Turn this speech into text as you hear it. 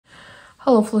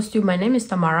Hello FlowStube, my name is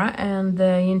Tamara, and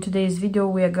in today's video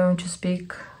we are going to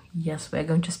speak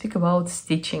about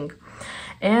stitching.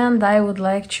 And I would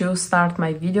like to start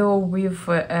my video with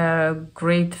a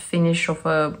great finish of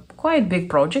a quite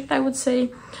big project, I would say.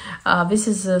 This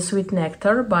is Sweet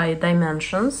Nectar by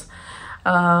Dimensions.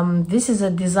 This is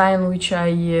a design which I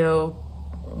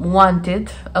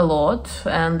wanted a lot,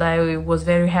 and I was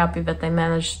very happy that I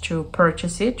managed to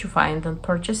purchase it, to find and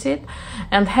purchase it.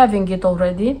 And having it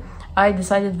already, I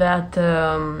decided that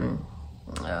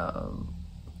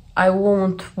I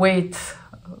won't wait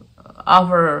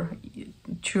over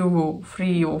 2,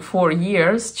 3 or 4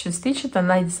 years to stitch it,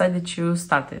 and I decided to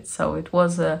start it. So it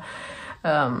was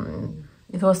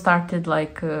started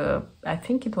like I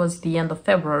think it was the end of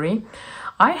February.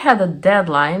 I had a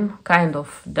deadline, kind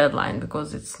of deadline,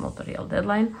 because it's not a real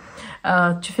deadline,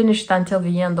 to finish it until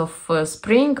the end of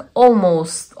spring.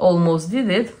 Almost did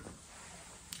it,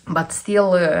 but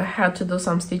still had to do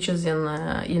some stitches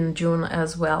in June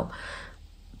as well.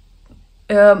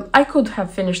 I could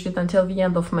have finished it until the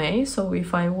end of May, so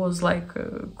if I was like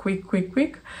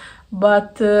quick,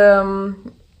 but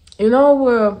you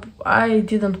know, I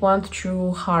didn't want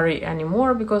to hurry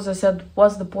anymore, because I said,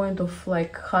 what's the point of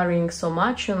like hurrying so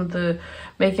much and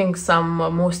making some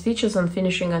more stitches and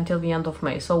finishing until the end of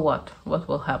May? So what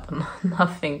will happen?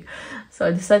 Nothing. So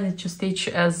I decided to stitch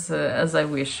as I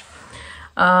wish.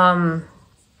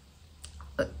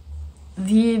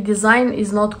 The design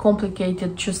is not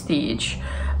complicated to stitch,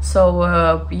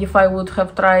 so if I would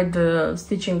have tried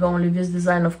stitching only this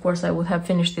design, of course I would have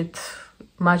finished it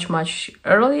much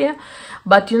earlier.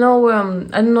 But you know,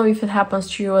 I don't know if it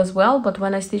happens to you as well, but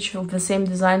when I stitch the same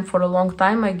design for a long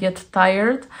time, I get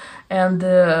tired, and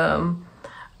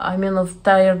I'm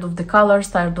tired of the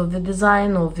colors, tired of the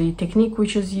design, of the technique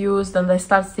which is used, and I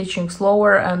start stitching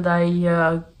slower, and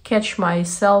I catch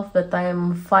myself that I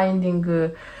am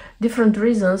finding different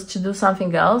reasons to do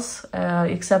something else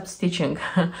except stitching.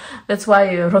 That's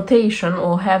why rotation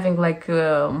or having like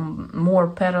more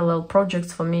parallel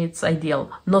projects, for me it's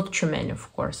ideal. Not too many,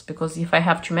 of course, because if I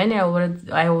have too many,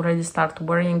 I already start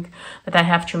worrying that I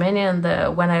have too many, and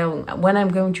when I'm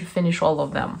going to finish all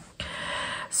of them.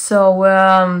 So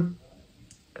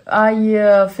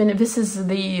this is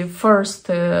the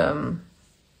first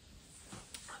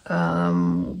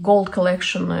gold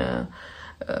collection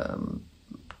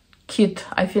kit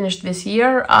I finished this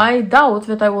year. I doubt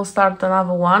that I will start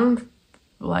another one,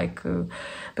 like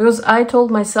because I told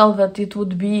myself that it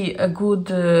would be a good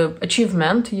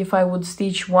achievement if I would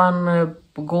stitch one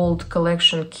gold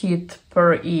collection kit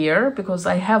per year, because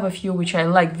I have a few which I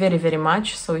like very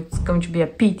much, so it's going to be a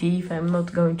pity if I'm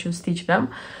not going to stitch them.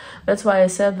 That's why I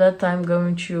said that I'm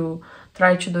going to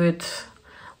try to do it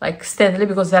like steadily,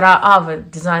 because there are other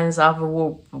designs,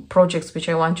 other projects which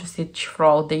I want to stitch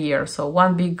throughout the year. So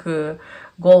one big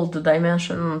gold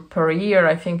dimension per year,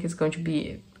 I think it's going to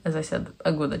be, as I said,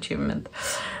 a good achievement.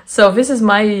 So this is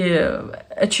my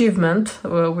achievement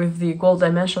with the gold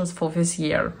dimensions for this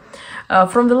year.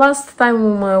 From the last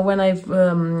time when I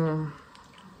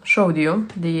showed you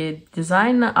the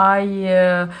design,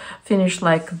 I finished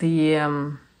like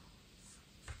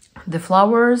the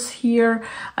flowers here.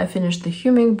 I finished the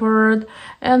hummingbird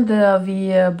and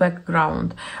the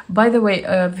background. By the way,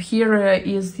 here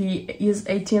is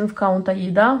 18th count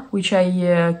Aida, which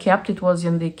I kept. It was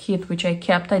in the kit which I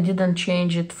kept. I didn't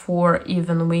change it for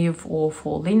even weave or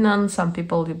for linen. Some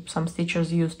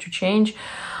stitchers used to change.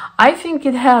 I think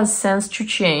it has sense to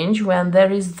change when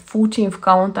there is 14th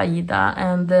count Aida,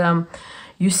 and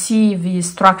you see the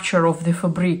structure of the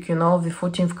fabric, you know, the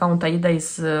 14th count Aida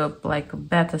is like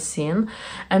better seen,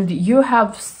 and you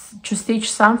have to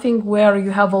stitch something where you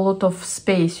have a lot of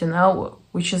space, you know,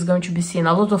 which is going to be seen.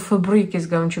 A lot of fabric is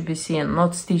going to be seen,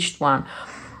 not stitched one.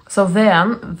 So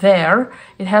then there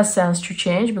it has sense to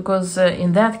change, because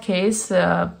in that case,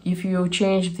 if you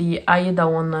change the Aida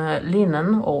on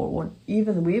linen or on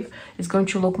even weave, it's going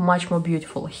to look much more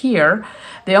beautiful. Here,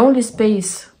 the only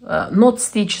space, not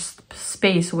stitched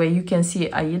space, where you can see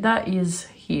Aida is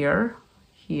here,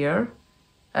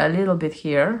 a little bit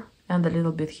here, and a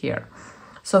little bit here.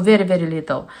 So very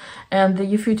little. And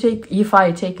if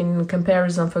I take in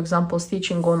comparison, for example,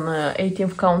 stitching on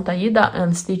 18th count Aida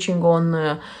and stitching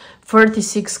on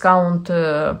 36 count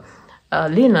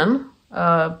linen,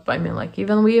 I mean like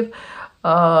even weave,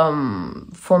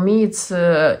 for me it's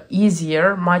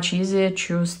much easier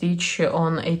to stitch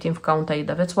on 18th count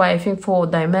Aida. That's why I think for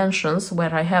dimensions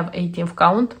where I have 18th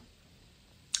count,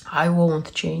 I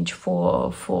won't change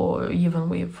for even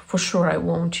weave. For sure I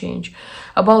won't change.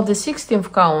 About the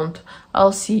 16th count,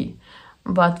 I'll see.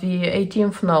 but the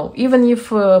 18th, no. Even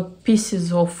if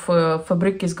pieces of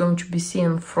fabric is going to be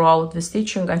seen throughout the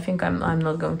stitching, I think I'm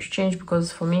not going to change,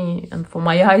 because for me and for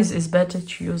my eyes it's better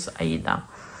to use Aida.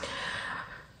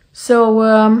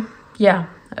 So yeah,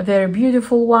 a very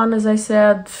beautiful one, as I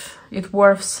said. It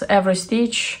worths every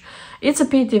stitch. It's a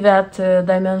pity that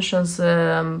Dimensions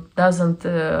doesn't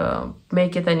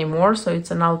make it anymore, so it's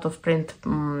an out of print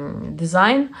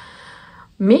design.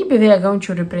 Maybe they are going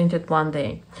to reprint it one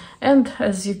day. And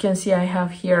as you can see, I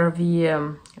have here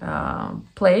the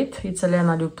plate. It's a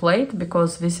Lena Lu plate,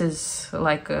 because this is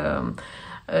like a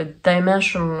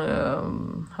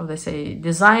dimension, how they say,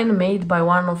 design made by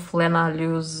one of Lena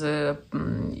Lu's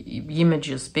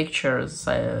images, pictures,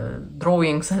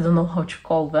 drawings, I don't know how to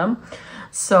call them.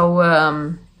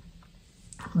 So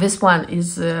this one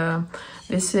is,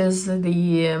 this is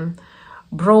the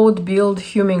broad-billed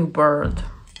hummingbird.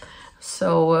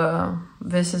 So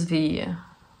this is the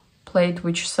plate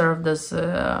which served as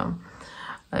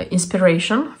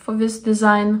inspiration for this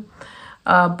design.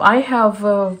 I have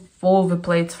all the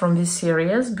plates from this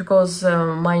series, because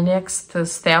my next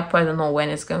step, I don't know when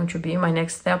it's going to be, my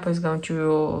next step is going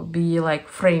to be like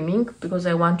framing, because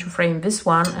I want to frame this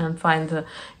one and find,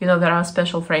 you know, there are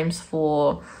special frames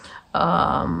for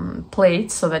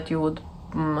plates, so that you would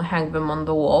hang them on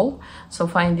the wall. So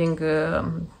finding,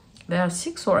 there are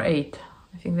 6 or 8,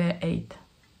 I think there are 8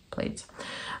 plates.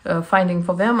 Finding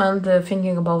for them and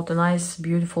thinking about a nice,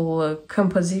 beautiful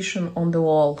composition on the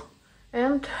wall.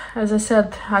 And as I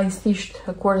said, I stitched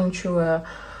according to a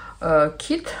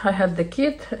kit. I had the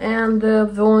kit, and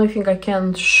the only thing I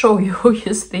can show you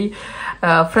is the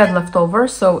thread leftover.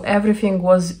 So everything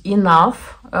was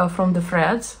enough from the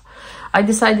threads. I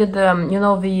decided, you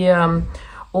know, the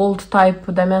old type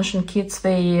dimension kits,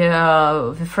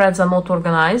 the threads are not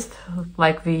organized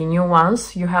like the new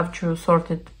ones. You have to sort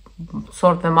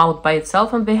them out by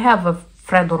itself, and they have a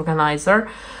thread organizer.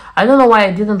 I don't know why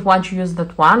I didn't want to use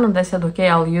that one, and I said, okay,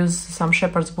 I'll use some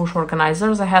Shepherd's Bush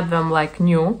organizers. I had them like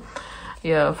new,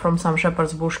 from some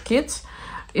Shepherd's Bush kits.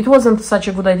 It wasn't such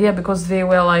a good idea, because they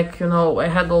were like, you know, I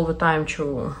had all the time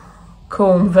to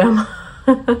comb them.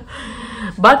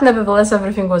 But nevertheless,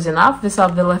 everything was enough. These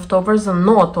are the leftovers, and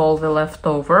not all the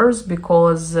leftovers,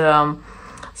 because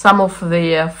some of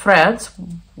the threads,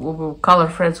 color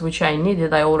threads which I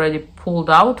needed, I already pulled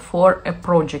out for a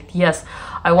project. Yes,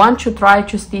 I want to try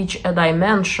to stitch a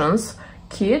Dimensions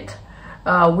kit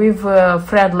with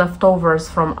thread leftovers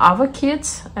from other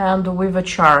kits and with a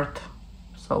chart.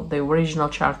 So the original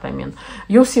chart, I mean.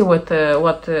 You'll see what I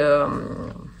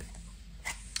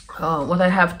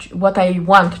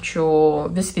want to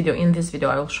this video. In this video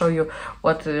I will show you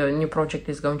what the new project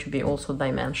is going to be, also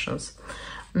Dimensions,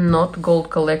 not gold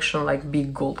collection, like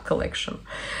big gold collection.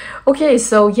 Okay,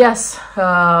 so yes,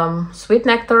 Sweet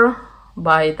Nectar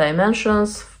by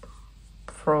Dimensions,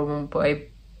 from a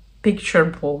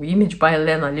picture or image by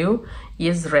Lena Lu,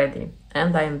 is ready,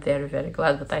 and I am very, very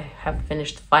glad that I have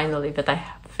finished finally,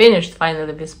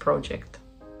 this project.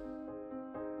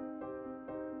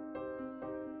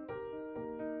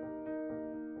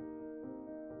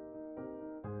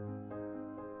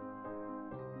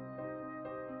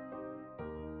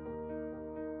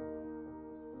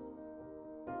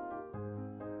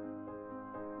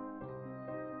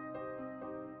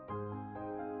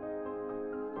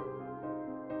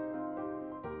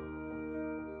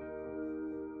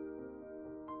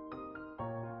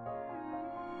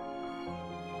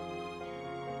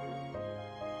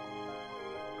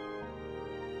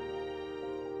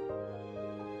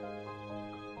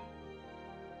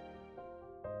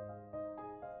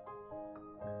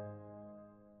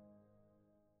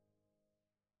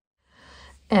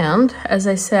 And as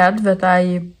I said, that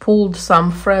I pulled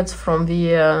some threads from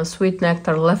the Sweet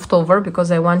Nectar leftover, because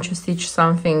I want to stitch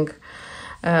something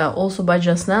also by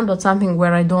Jasnan, but something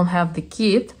where I don't have the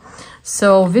kit.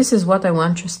 So this is what I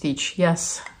want to stitch.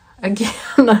 Yes, again,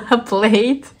 a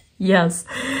plate. Yes,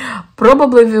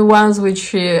 probably the ones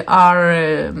which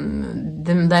are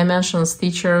the Dimension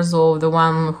stitchers, or the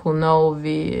one who know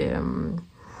the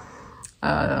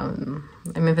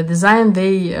I mean the design,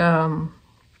 they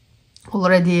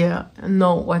already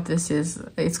know what this is.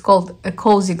 It's called a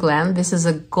cozy gland. This is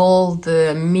a gold,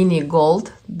 mini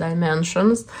gold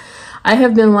Dimensions. I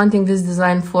have been wanting this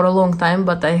design for a long time,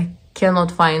 but I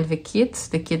cannot find the kit.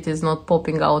 The kit is not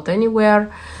popping out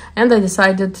anywhere, and I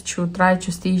decided to try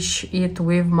to stitch it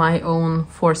with my own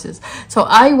forces. So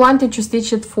I wanted to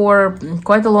stitch it for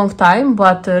quite a long time,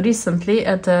 but recently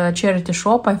at a charity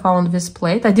shop I found this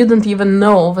plate. I didn't even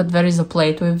know that there is a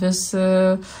plate with this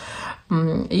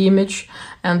image,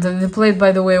 and the plate,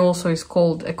 by the way, also is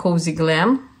called a cozy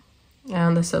glam.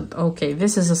 And I said, okay,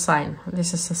 this is a sign.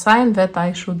 This is a sign that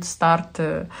I should start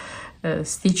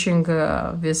stitching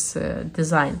this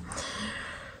design.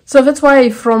 So that's why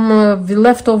from the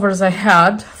leftovers I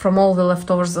had, from all the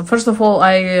leftovers, first of all,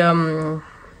 I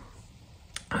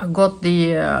got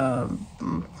the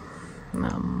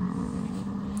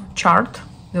chart,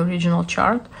 the original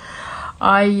chart.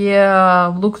 I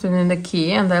looked in the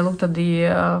key and I looked at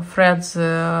the threads,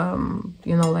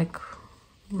 you know, like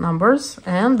numbers,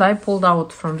 and I pulled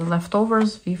out from the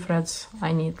leftovers the threads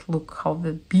I need. Look how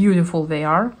beautiful they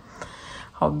are,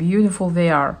 how beautiful they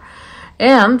are.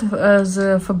 And as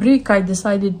a fabric I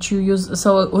decided to use,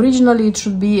 so originally it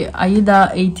should be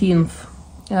Aida 18th,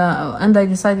 and I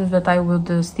decided that I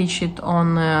would stitch it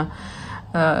on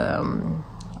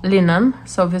linen.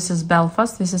 So this is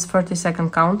Belfast, this is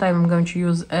 32nd count. I'm going to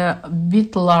use a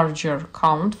bit larger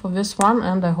count for this one,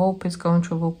 and I hope it's going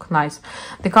to look nice.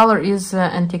 The color is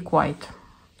antique white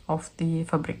of the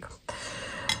fabric.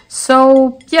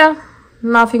 So yeah,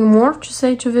 nothing more to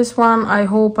say to this one. I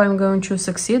hope I'm going to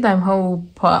succeed. I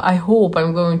hope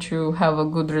I'm going to have a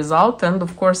good result, and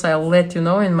of course I'll let you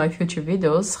know in my future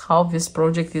videos how this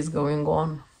project is going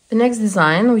on. The next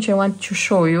design, which I want to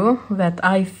show you, that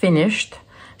I finished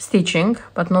stitching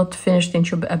but not finished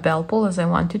into a bell pull as I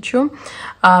wanted to.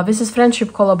 This is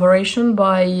Friendship collaboration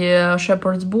by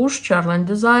Shepherd's Bush, Charlene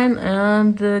Design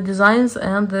and Designs,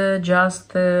 and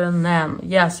Just Nan.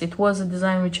 Yes, it was a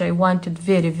design which I wanted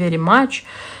very much,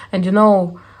 and you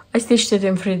know, I stitched it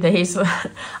in 3 days.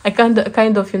 I kind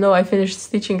of, you know, I finished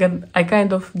stitching and I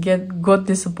kind of got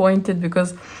disappointed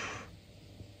because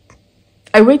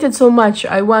I waited so much.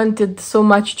 I wanted so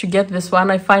much to get this one.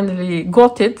 I finally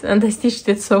got it and I stitched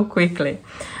it so quickly.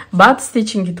 But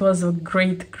stitching it was a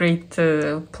great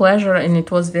pleasure, and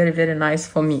it was very nice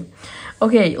for me.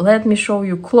 Okay, let me show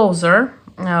you closer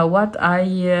what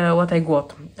I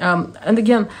got. And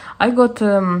again, I got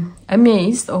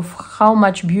amazed of how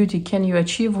much beauty can you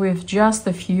achieve with just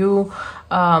a few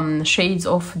shades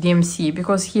of DMC,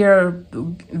 because here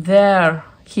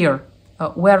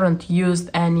weren't used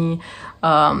any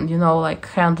you know, like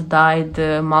hand-dyed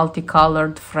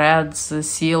multicolored threads,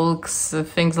 silks,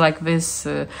 things like this,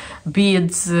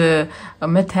 beads,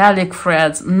 metallic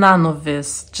threads, none of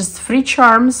this, just 3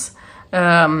 charms,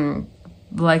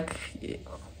 like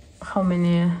how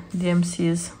many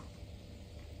DMCs,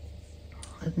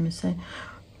 let me say,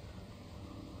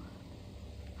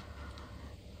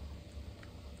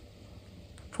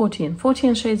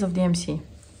 14 shades of DMC.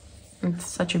 It's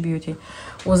such a beauty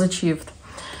was achieved.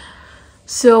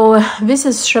 So this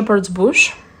is Shepherd's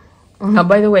Bush.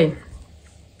 By the way,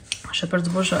 Shepherd's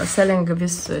Bush are selling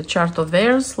this chart of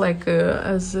theirs like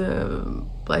as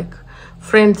like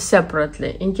framed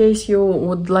separately. In case you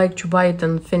would like to buy it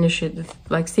and finish it,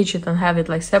 like stitch it and have it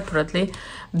like separately,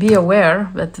 be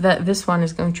aware that this one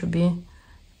is going to be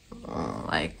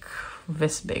like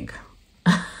this big.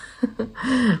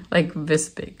 Like this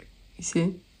big, you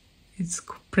see, it's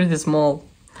pretty small.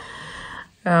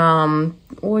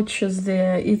 Which is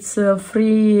it's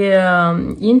 3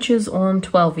 inches on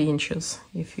 12 inches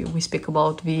if we speak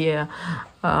about the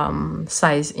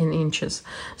size in inches.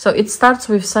 So it starts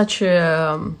with such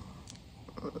a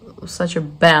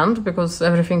band, because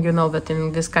everything, you know, that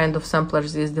in this kind of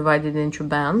samplers is divided into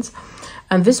bands,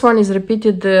 and this one is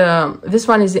repeated. This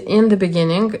one is in the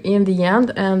beginning, in the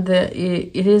end, and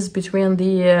it is between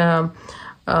the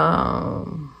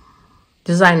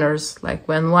designers, like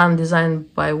when one design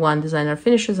by one designer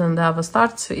finishes and the other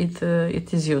starts, it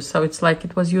is used. So it's like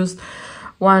it was used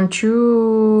 1,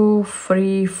 2,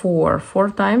 3, 4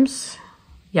 times.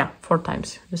 Yeah, 4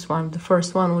 times. This one, the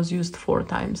first one, was used 4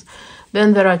 times.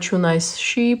 Then there are 2 nice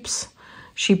sheep,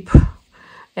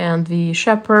 and the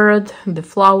shepherd, the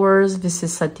flowers. This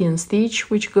is satin stitch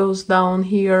which goes down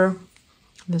here.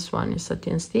 This one is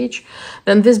satin stitch.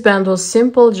 Then this band was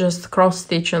simple, just cross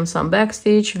stitch and some back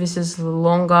stitch. This is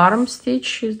long arm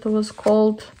stitch, it was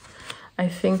called. I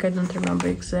think, I don't remember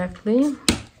exactly.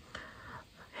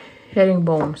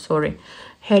 Herringbone, sorry.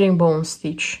 Herringbone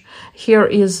stitch. Here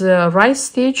is a rice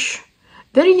stitch.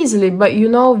 Very easily, but you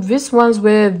know, these ones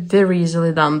were very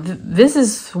easily done. This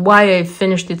is why I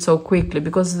finished it so quickly,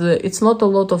 because it's not a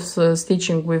lot of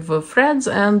stitching with threads,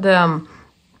 and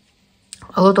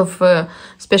a lot of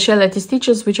specialty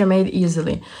stitches which are made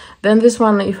easily. Then this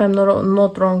one, if I'm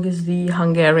not wrong, is the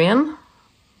Hungarian.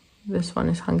 This one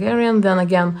is Hungarian. Then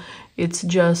again, it's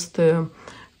just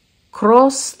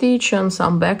cross stitch and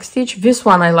some back stitch. This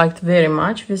one I liked very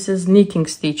much. This is knitting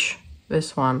stitch.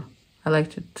 This one I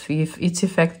liked its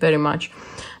effect very much.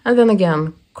 And then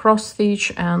again, cross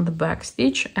stitch and back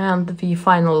stitch, and the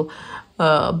final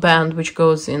band which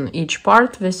goes in each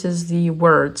part. This is the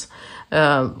words,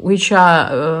 which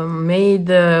are made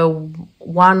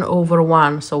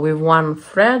 1/1, so with one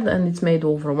thread, and it's made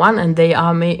over one, and they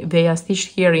are stitched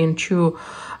here in 2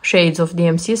 shades of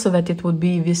DMC, so that it would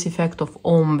be this effect of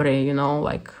ombre, you know,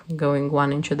 like going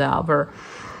one into the other.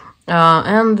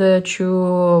 And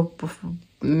 2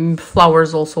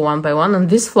 flowers also one by one, and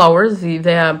these flowers,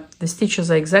 the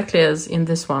stitches are exactly as in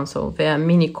this one, so they are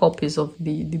mini copies of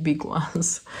the big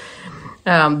ones.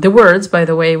 The words, by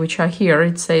the way, which are here,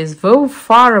 it says, though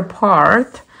far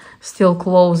apart, still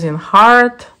close in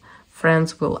heart,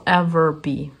 friends will ever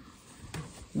be.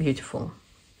 Beautiful.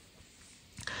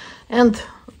 And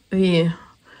the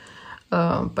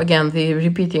again the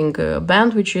repeating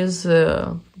band, which is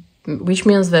which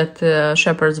means that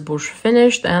Shepherd's Bush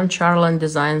finished and Charlene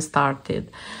Design started.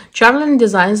 Charlene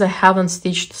Designs I haven't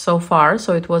stitched so far,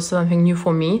 so it was something new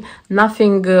for me.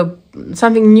 Nothing,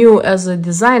 something new as a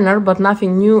designer, but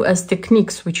nothing new as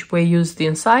techniques which were used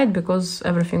inside, because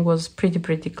everything was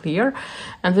pretty clear.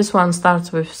 And this one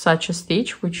starts with such a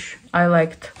stitch, which I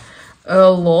liked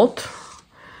a lot.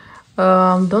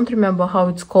 Don't remember how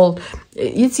it's called.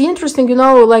 It's interesting, you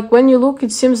know, like when you look,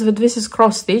 it seems that this is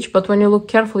cross stitch, but when you look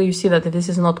carefully, you see that this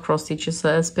is not cross stitch, it's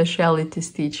a specialty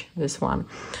stitch, this one.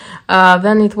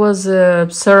 Then it was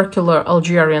circular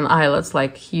Algerian eyelets,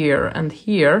 like here and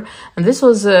here, and this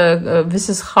was this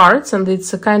is hearts, and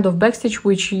it's a kind of backstitch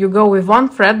which you go with one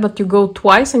thread, but you go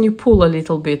twice and you pull a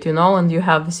little bit, you know, and you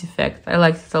have this effect. I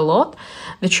liked it a lot.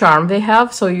 The charm they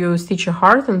have, so you stitch a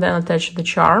heart and then attach the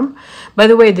charm. By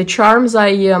the way, the charms I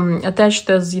attached,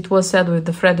 as it was said, with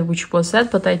the thread which was said,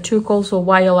 but I took also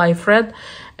YLI thread,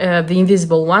 the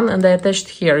invisible one, and I attached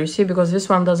here, you see, because this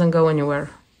one doesn't go anywhere.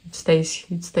 It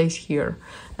stays here.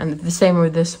 And the same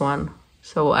with this one.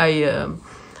 So I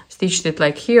stitched it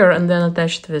like here and then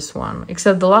attached this one,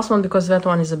 except the last one, because that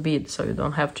one is a bead, so you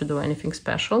don't have to do anything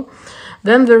special.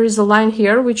 Then there is a line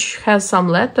here which has some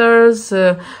letters,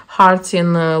 hearts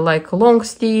in like long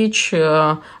stitch,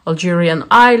 Algerian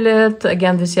eyelet.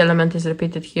 Again, this element is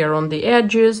repeated here on the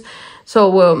edges.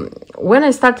 So when I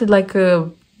started, like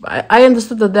I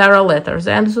understood that there are letters.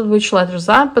 I understood which letters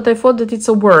are, but I thought that it's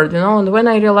a word, you know. And when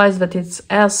I realized that it's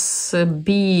S,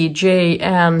 B, J,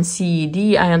 N, C,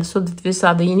 D, I understood that these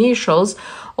are the initials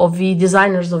of the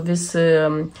designers of this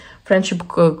friendship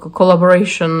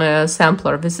collaboration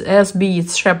sampler. This S, B,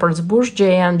 it's Shepherd's Bush,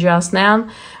 J, N, Just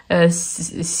Nan,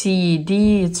 C,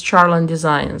 D, it's Charlene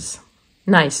Designs.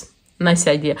 Nice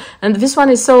idea. And this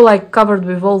one is so like covered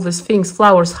with all these things,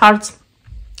 flowers, hearts,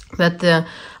 that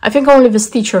I think only the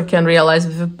stitcher can realize.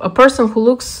 A person who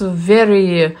looks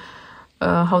very,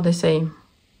 how they say,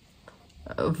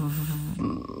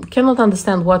 cannot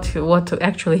understand what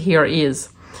actually here is.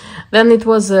 Then it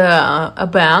was a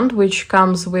band which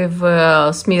comes with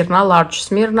Smyrna, large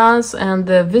Smyrnas, and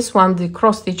this one, the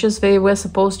cross stitches, they were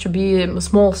supposed to be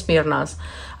small Smyrnas.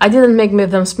 I didn't make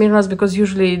them Smyrnas because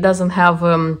usually it doesn't have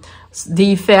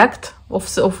the effect of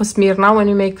a Smyrna when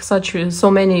you make so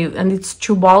many, and it's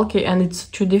too bulky and it's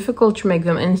too difficult to make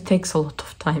them, and it takes a lot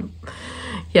of time.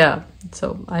 Yeah,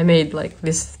 so I made like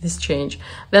this change.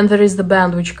 Then there is the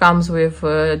band which comes with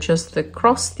just the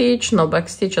cross stitch, no back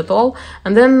stitch at all.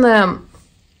 And then I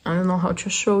don't know how to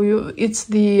show you, it's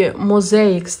the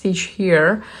mosaic stitch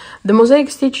here. The mosaic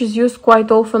stitch is used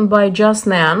quite often by Just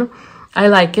Nan. I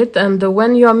like it, and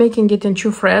when you are making it in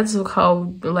 2 threads,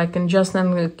 how like in Just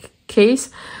Nan case,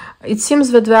 it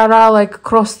seems that there are like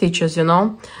cross stitches, you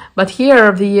know. But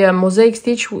here the mosaic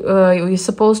stitch is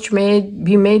supposed to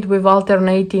be made with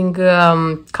alternating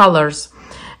colors.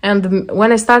 And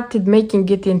when I started making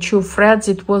it in 2 threads,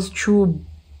 it was too,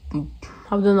 I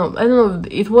don't know,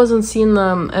 it wasn't seen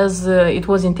as it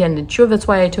was intended to. That's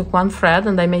why I took 1 thread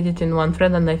and I made it in 1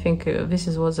 thread, and I think this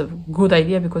was a good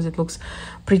idea because it looks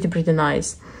pretty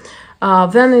nice.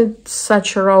 Then it's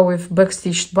such a row with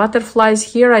backstitched butterflies.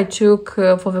 Here I took,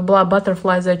 for the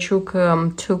butterflies, I took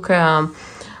the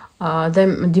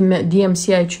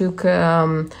DMC, I took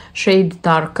shade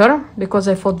darker, because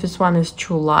I thought this one is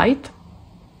too light.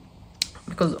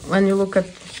 Because when you look at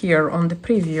here on the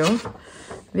preview,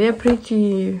 they're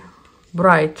pretty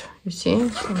bright, you see.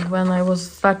 And when I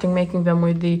was starting making them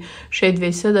with the shade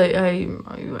they said,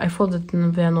 I thought that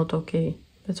they're not okay.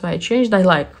 That's why I changed. I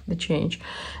like the change.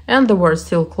 And the word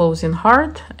still close in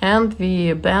heart, and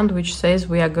the band which says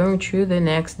we are going to the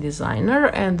next designer,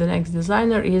 and the next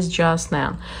designer is Just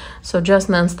Nan. So Just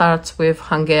Nan starts with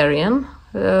Hungarian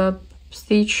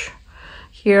stitch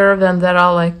here. Then there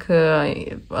are like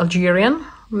Algerian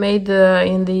made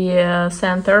in the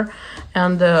center,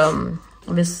 and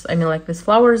this, I mean, like with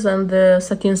flowers, and the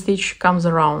satin stitch comes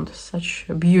around. Such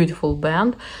a beautiful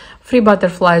band. 3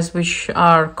 butterflies which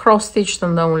are cross stitched,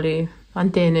 and only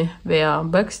antennae were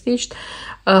back stitched.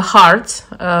 Hearts,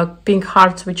 pink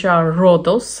hearts which are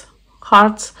rhodos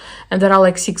hearts, and there are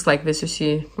like 6 like this, you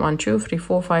see, 1 2 3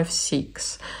 4 5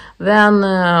 6.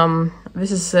 Then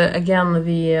this is again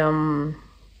the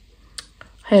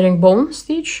herringbone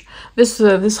stitch.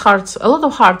 This hearts, a lot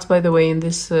of hearts by the way in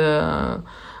this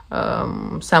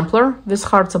sampler. These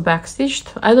hearts are back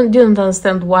stitched. I didn't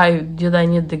understand why did I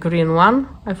need the green one.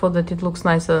 I thought that it looks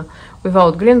nicer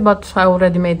without green, but I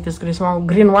already made this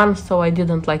green one, so I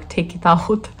didn't like take it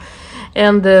out.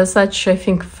 And such, I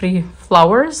think, 3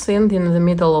 flowers, and in the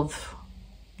middle of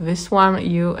this one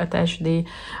you attach the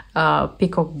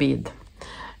peacock bead.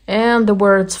 And the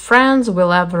words friends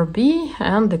will ever be,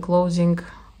 and the closing,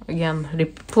 again,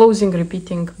 closing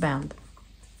repeating band.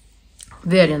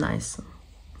 Very nice.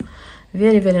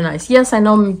 Very, very nice. Yes, I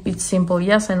know it's simple.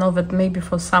 Yes, I know that maybe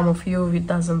for some of you it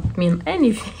doesn't mean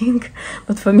anything,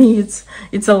 but for me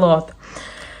it's a lot.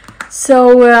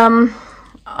 So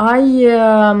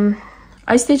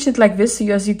I stitched it like this.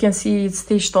 As you can see, it's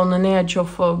stitched on an edge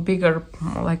of a bigger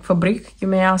like fabric. You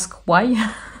may ask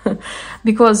why.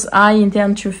 Because I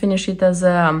intend to finish it as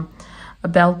a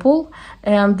bell pull,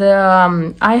 and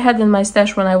I had in my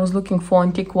stash, when I was looking for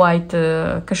antique white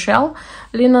cashel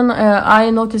linen,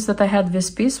 I noticed that I had this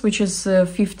piece which is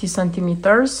 50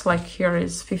 centimeters, like here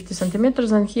is 50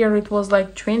 centimeters, and here it was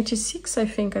like 26, I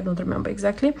think, I don't remember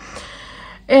exactly.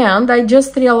 And I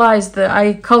just realized that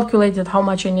I calculated how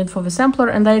much I need for the sampler,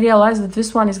 and I realized that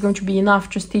this one is going to be enough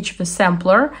to stitch the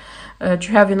sampler,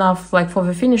 to have enough like for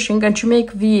the finishing, and to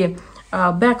make the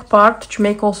back part, to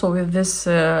make also with this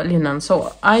linen.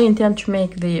 So I intend to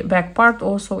make the back part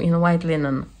also in white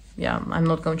linen. Yeah, I'm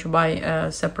not going to buy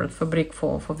a separate fabric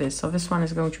for this. So this one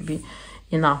is going to be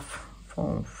enough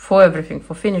for everything,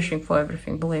 for finishing, for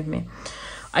everything, believe me.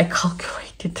 I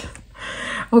calculated.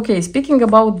 Okay, speaking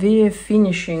about the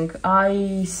finishing,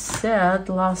 I said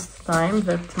last time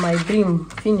that my dream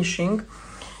finishing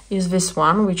is this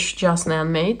one, which just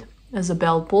Nan made as a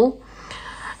bell pull.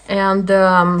 And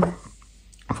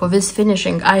for this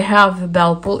finishing, I have a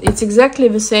bell pull. It's exactly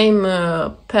the same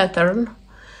pattern.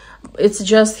 It's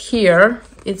just here,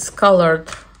 it's colored.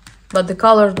 But the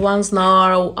colored ones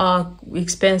now are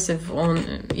expensive on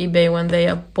eBay. When they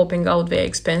are popping out, they're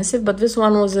expensive. But this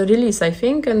one was a release, I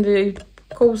think, and it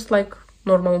cost like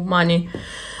normal money.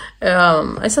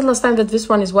 I said last time that this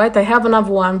one is white. I have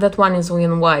another one. That one is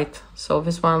in white. So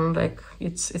this one, like,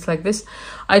 it's like this.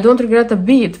 I don't regret a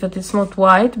bit that it's not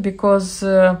white, because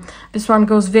this one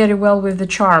goes very well with the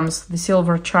charms, the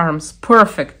silver charms.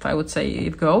 Perfect, I would say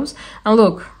it goes. And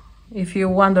look, if you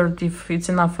wondered if it's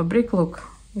enough fabric, look.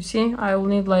 You see, I will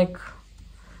need like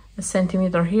a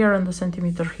centimeter here and a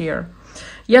centimeter here.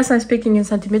 Yes, I'm speaking in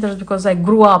centimeters because I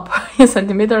grew up in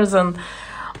centimeters, and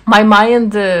my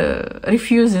mind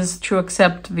refuses to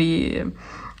accept the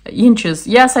inches.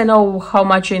 Yes, I know how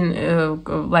much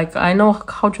like I know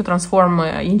how to transform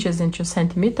inches into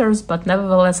centimeters, but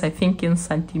nevertheless I think in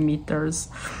centimeters.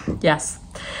 Yes.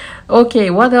 Okay,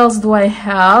 what else do I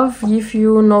have? If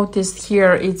you noticed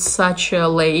here, it's such a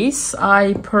lace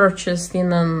I purchased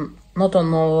in an not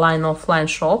an online, offline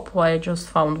shop. I just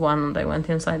found one and I went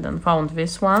inside and found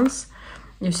these ones.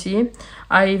 You see,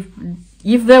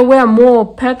 if there were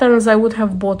more patterns, I would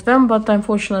have bought them, but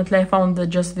unfortunately I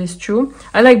found just these 2.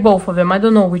 I like both of them. I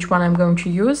don't know which one I'm going to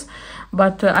use,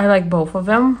 but I like both of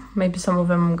them. Maybe some of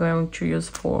them I'm going to use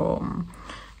for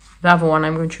the other one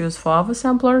I'm going to use for other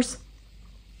samplers.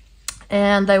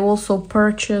 And I also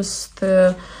purchased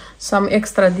some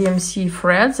extra DMC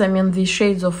threads. I mean the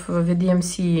shades of the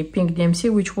DMC, pink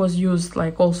DMC, which was used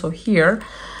like also here.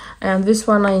 And this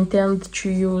one I intend to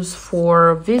use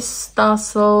for these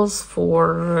tassels,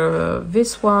 for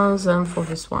these ones, and for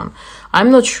this one.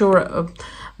 I'm not sure.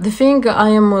 The thing I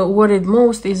am worried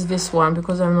most is this one,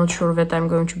 because I'm not sure that I'm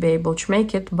going to be able to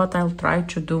make it, but I'll try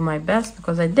to do my best,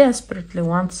 because I desperately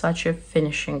want such a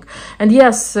finishing. And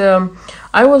yes,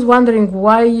 I was wondering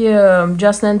why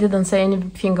Just Nan didn't say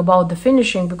anything about the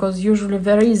finishing, because usually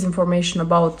there is information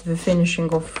about the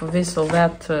finishing of this or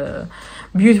that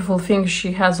beautiful thing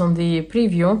she has on the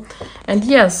preview. And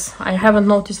yes, I haven't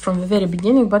noticed from the very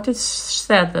beginning, but it's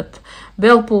said that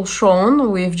bell pull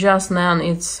shown with Just Nan,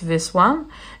 it's this one,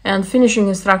 and finishing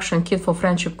instruction kit for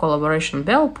friendship collaboration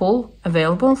bell pull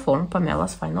available for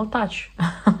Pamela's Final Touch.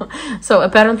 So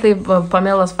apparently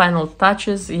Pamela's Final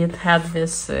Touches, it had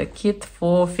this kit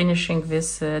for finishing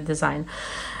this design.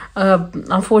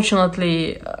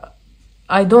 Unfortunately,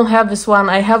 I don't have this one.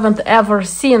 I haven't ever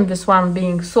seen this one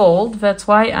being sold. That's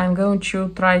why I'm going to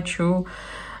try to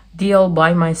deal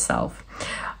by myself.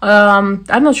 I'm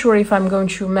not sure if I'm going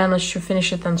to manage to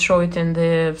finish it and show it in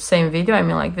the same video. I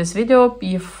mean, like this video.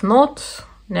 If not,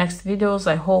 next videos,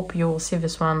 I hope you will see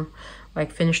this one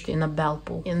like finished in a bell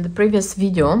pull. In the previous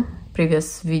video,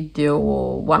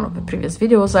 one of the previous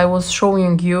videos, I was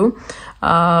showing you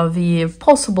the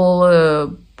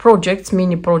possible projects,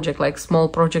 mini project, like small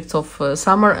projects of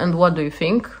summer, and what do you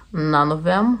think? None of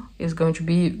them is going to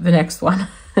be the next one.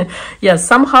 Yes,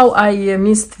 somehow I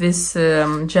missed this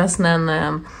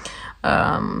Jasmine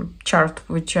chart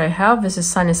which I have. This is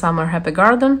Sunny Summer Happy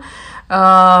Garden.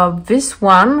 This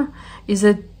one is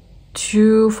a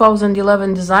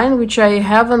 2011 design which I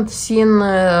haven't seen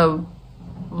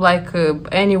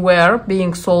anywhere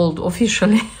being sold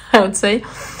officially. I would say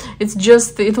it's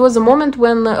just, it was a moment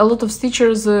when a lot of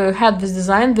stitchers had this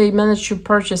design. They managed to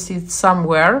purchase it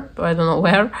somewhere, I don't know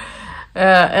where,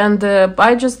 and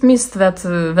I just missed that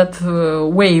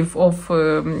wave of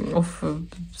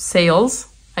sales,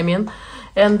 I mean.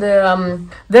 And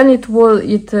then it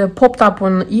popped up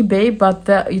on eBay, but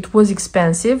it was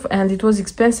expensive, and it was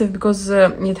expensive because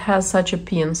it has such a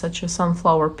pin, such a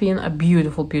sunflower pin, a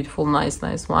beautiful, beautiful, nice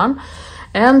one.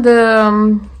 And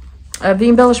the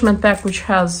embellishment pack which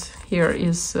has here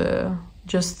is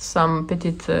just some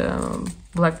petite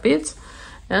black beads,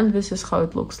 and this is how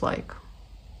it looks like.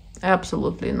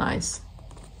 Absolutely nice.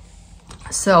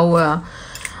 So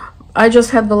I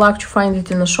just had the luck to find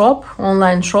it in a shop,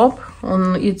 online shop,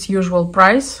 on its usual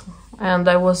price, and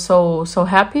I was so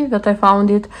happy that I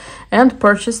found it and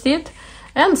purchased it.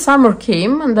 And summer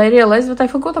came and I realized that I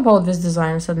forgot about this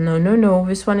design. I said, no,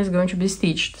 this one is going to be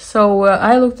stitched. So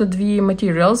I looked at the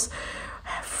materials.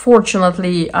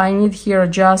 Fortunately, I need here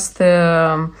just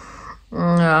DMC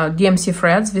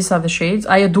threads. These are the shades.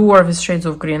 I adore these shades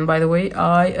of green, by the way.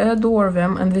 I adore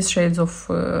them, and these shades of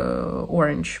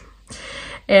orange.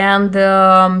 And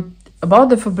about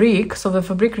the fabric, so the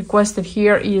fabric requested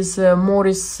here is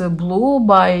Morris Blue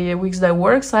by Weeks Dye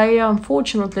Works. I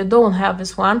unfortunately don't have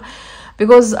this one,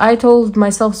 because I told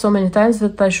myself so many times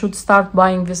that I should start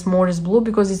buying this Morris Blue,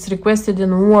 because it's requested in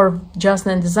more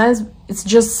Jasmine designs. It's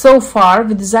just so far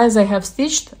the designs I have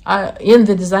stitched, I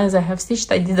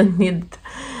didn't need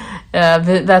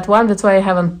that one. That's why I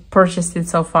haven't purchased it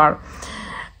so far.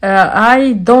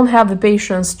 I don't have the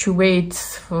patience to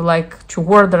wait, to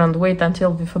order and wait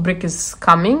until the fabric is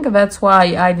coming. That's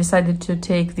why I decided to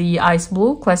take the ice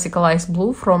blue, classical ice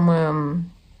blue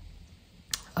from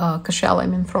Cashel, I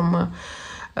mean from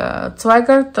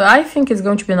Zweigart. I think it's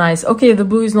going to be nice. Okay, the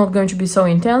blue is not going to be so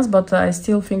intense, but I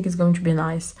still think it's going to be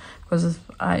nice, because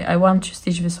I want to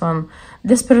stitch this one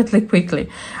desperately quickly.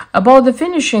 About the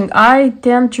finishing, I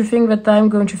tend to think that I'm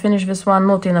going to finish this one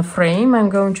not in a frame. I'm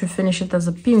going to finish it as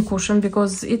a pincushion,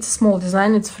 because it's a small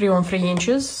design. It's 3 on 3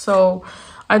 inches, so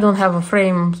I don't have a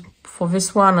frame for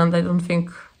this one, and I don't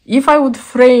think, if I would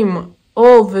frame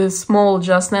all the small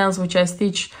Jasmines which I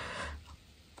stitch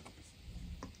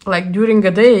during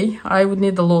a day, I would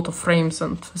need a lot of frames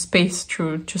and space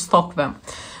to stock them.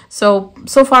 So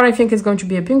far I think it's going to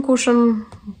be a pincushion,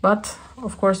 but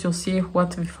of course you'll see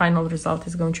what the final result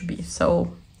is going to be.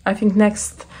 So I think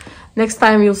next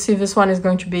time you'll see this one is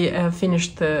going to be a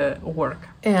finished work.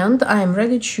 And I'm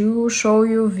ready to show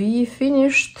you the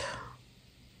finished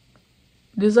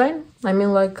design. I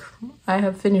mean, I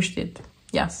have finished it.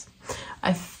 Yes,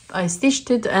 I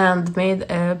stitched it and made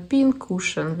a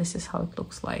pincushion. This is how it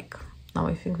looks like. Now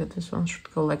I think that this one should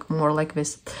go more like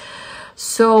this.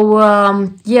 So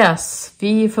yes,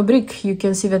 the fabric, you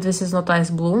can see that this is not ice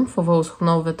blue. For those who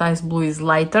know that ice blue is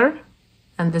lighter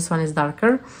and this one is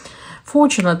darker.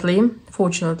 Fortunately,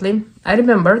 I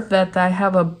remembered that I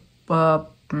have a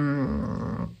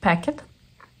packet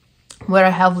where I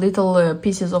have little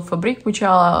pieces of fabric which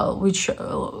are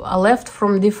left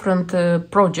from different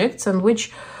projects, and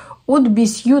which would be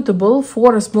suitable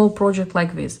for a small project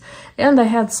like this. And I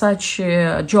had such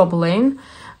a job lane,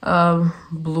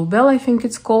 Bluebell I think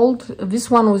it's called. This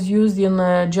one was used in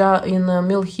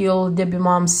Mill Hill Debbie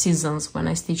Mom's seasons when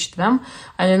I stitched them.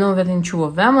 I know that in 2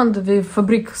 of them, and the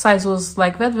fabric size was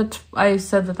like that, but I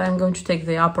said that I'm going to take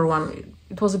the upper one.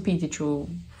 It was a pity to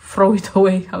throw it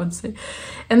away, I would say.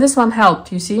 And this one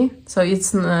helped, you see. So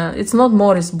it's not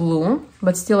Morris blue,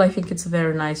 but still I think it's a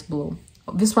very nice blue.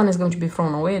 This one is going to be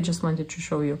thrown away. I just wanted to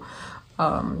show you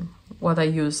what I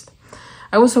used.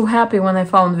 I was so happy when I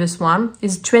found this one.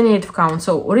 It's 28th count.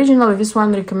 So originally this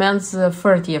one recommends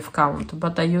 30th count,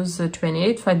 but I use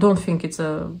 28th. I don't think it's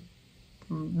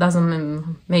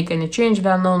doesn't make any change.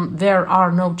 There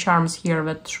are no charms here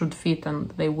that should fit, and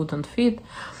they wouldn't fit.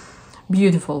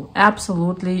 beautiful,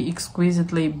 absolutely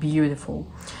exquisitely beautiful.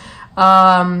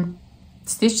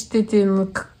 Stitched it in a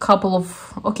couple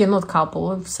of, okay, not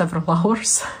couple, several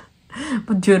hours,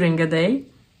 but during a day.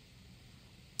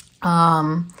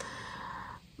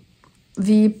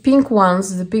 The pink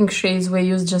ones, the pink shades were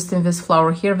used just in this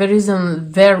flower here. There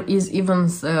is even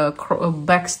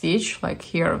back stitch, like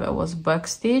here there was back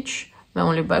stitch, the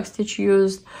only back stitch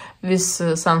used. This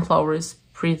sunflower is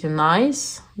pretty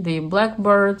nice, the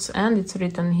blackbirds, and it's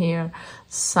written here,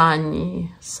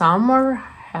 sunny summer,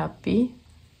 happy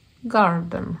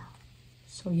garden.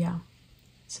 So yeah,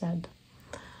 said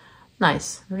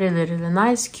nice, really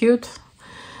nice, cute.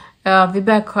 The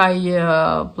back I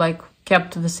like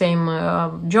kept the same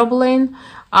job lane.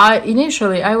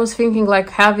 Initially I was thinking like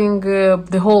having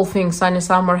the whole thing sunny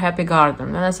summer happy garden,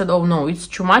 and I said, oh no, it's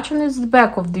too much and it's the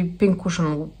back of the pink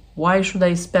cushion, why should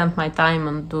I spend my time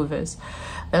and do this?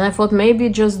 Then I thought maybe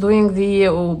just doing the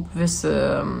this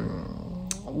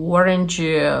orange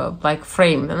like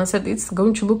frame. Then I said it's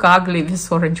going to look ugly, this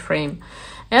orange frame.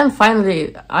 And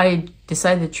finally I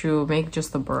decided to make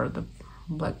just a bird, a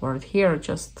blackbird here,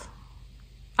 just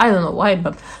I don't know why,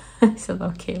 but I said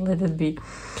okay, let it be.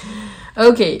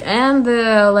 Okay, and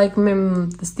like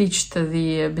stitched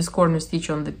the biscornu stitch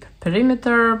on the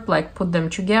perimeter, like put them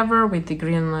together with the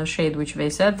green shade which they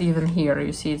said. Even here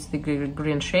you see it's the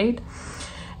green shade.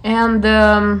 And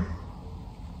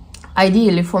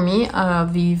ideally for me,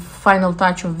 the final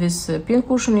touch of this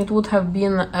pincushion, it would have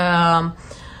been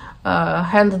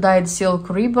hand-dyed silk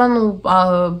ribbon,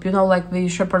 you know, like the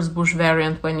shepherd's bush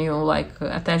variant when you like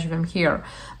attach them here.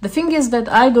 The thing is that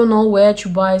I don't know where to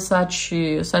buy such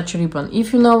ribbon.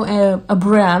 If you know a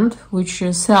brand which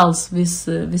sells this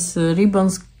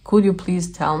ribbons, could you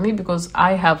please tell me, because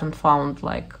I haven't found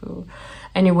like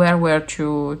anywhere where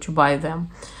to buy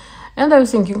them. And I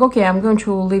was thinking, okay, I'm going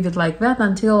to leave it like that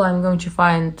until I'm going to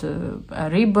find a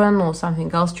ribbon or something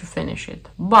else to finish it.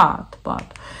 But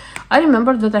I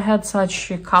remember that I had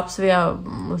such cups via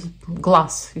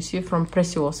glass, you see, from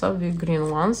Preciosa, the green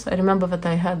ones. I remember that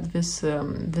I had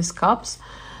these cups,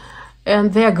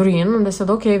 and they are green, and I said,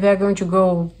 okay, they are going to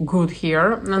go good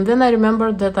here. And then I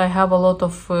remembered that I have a lot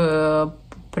of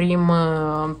prim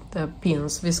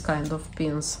pins, this kind of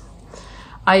pins.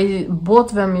 I bought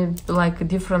them in like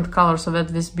different colors so that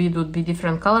this bead would be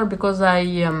different color, because I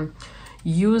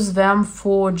use them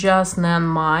for just nan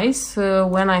mice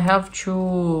when I have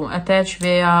to attach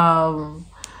their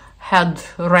head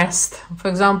rest. For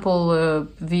example,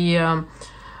 the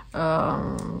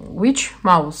witch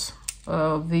mouse,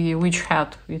 the witch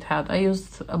hat it had, I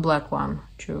used a black one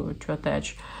to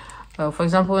attach. For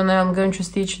example, when I'm going to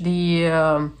stitch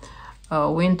the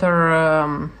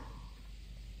winter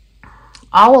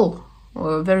owl,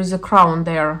 there is a crown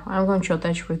there, I'm going to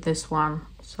attach with this one.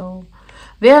 So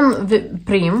then the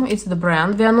Prim, it's the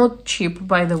brand. They are not cheap,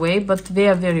 by the way, but they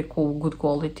are very cool, good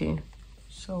quality.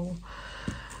 So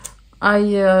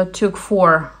I took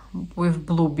 4 with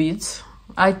blue beads.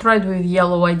 I tried with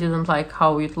yellow, I didn't like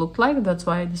how it looked like, that's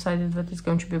why I decided that it's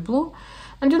going to be blue.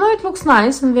 And you know, it looks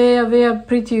nice, and they are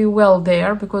pretty well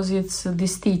there, because it's the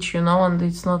stitch, you know, and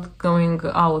it's not going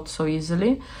out so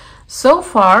easily. So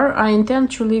far, I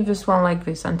intend to leave this one like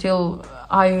this until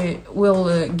I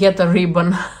will get a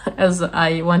ribbon as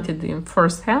I wanted in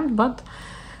first hand, but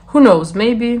who knows,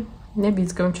 maybe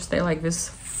it's going to stay like this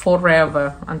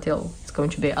forever until it's going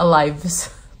to be alive,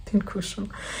 this pincushion.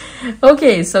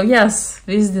 Okay, so yes,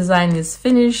 this design is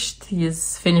finished,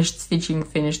 finished stitching,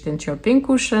 finished into a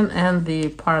pincushion, and the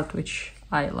part which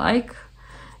I like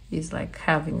is like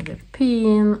having the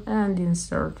pin and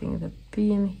inserting the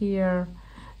pin here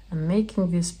and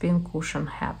making this pincushion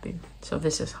happy. So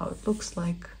this is how it looks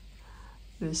like,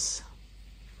 this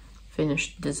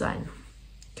finished design.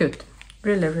 Cute,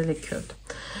 really cute.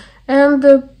 And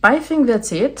I think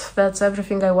that's it. That's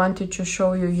everything I wanted to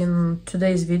show you in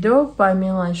today's video. I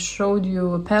mean,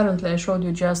 apparently I showed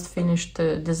you just finished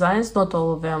designs, not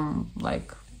all of them,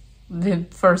 like the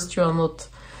first two are not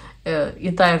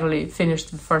entirely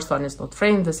finished. The first one is not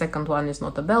framed, the second one is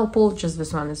not a bell pull, just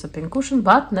this one is a pincushion,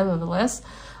 but nevertheless,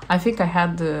 I think I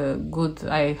have good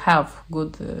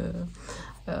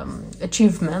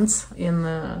achievements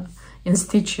in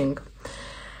stitching.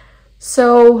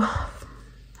 So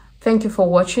thank you for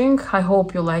watching. I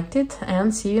hope you liked it,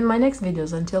 and see you in my next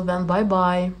videos. Until then, bye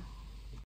bye.